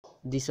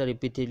These are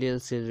epithelial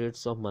cell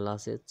rates of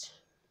Malassez.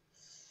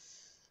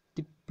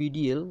 The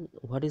PDL,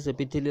 what is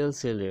epithelial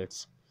cell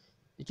rates?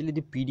 Actually,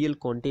 the PDL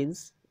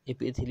contains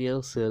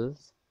epithelial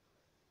cells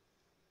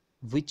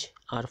which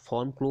are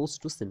formed close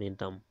to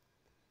cementum.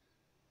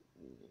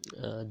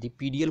 The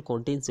PDL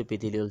contains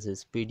epithelial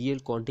cells.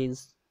 PDL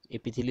contains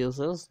epithelial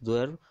cells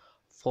that are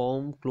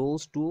formed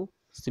close to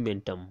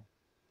cementum.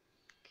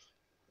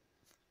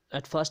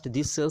 At first,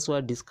 these cells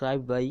were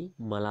described by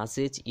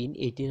Malassez in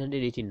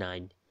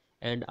 1889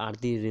 and are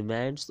the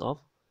remnants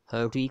of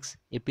Hartwigs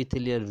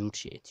epithelial root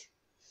sheath.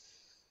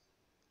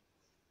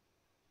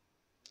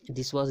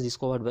 This was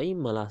discovered by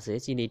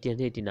Malassez in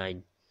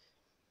 1889.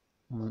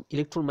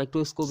 Electron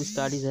microscope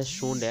studies has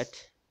shown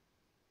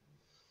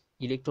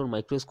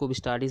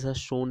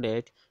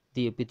that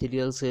the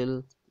epithelial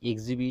cell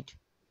exhibit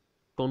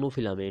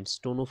tonofilaments.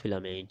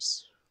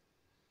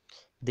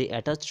 They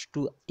attach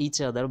to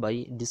each other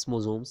by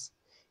desmosomes.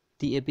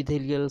 The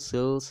epithelial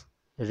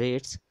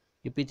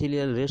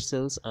red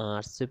cells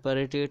are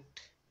separated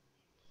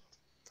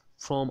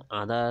from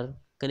other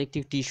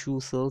connective tissue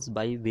cells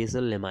by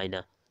basal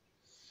lamina.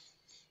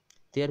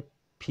 Their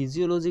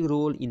physiologic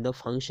role in the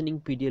functioning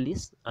PDL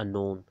is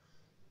unknown.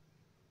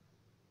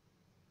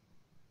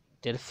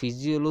 Their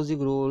physiologic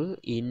role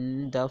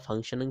in the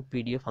functioning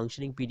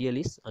PDL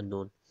is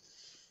unknown.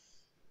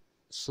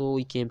 So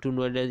we came to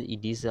know that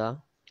it is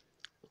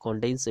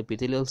contains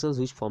epithelial cells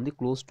which form the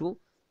close to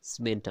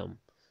cementum.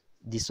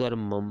 These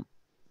were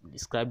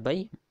described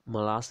by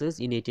Malassez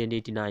in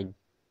 1889.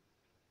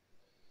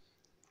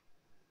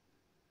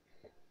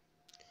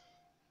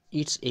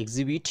 Its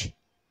exhibit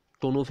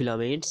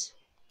tonofilaments.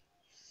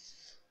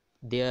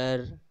 They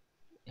are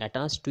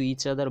attached to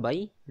each other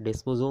by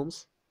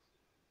desmosomes.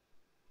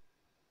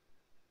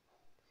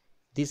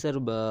 These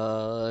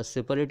are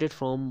separated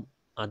from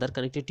other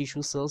connective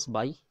tissue cells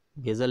by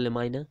basal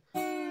lamina,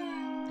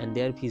 and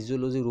their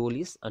physiologic role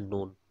is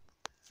unknown.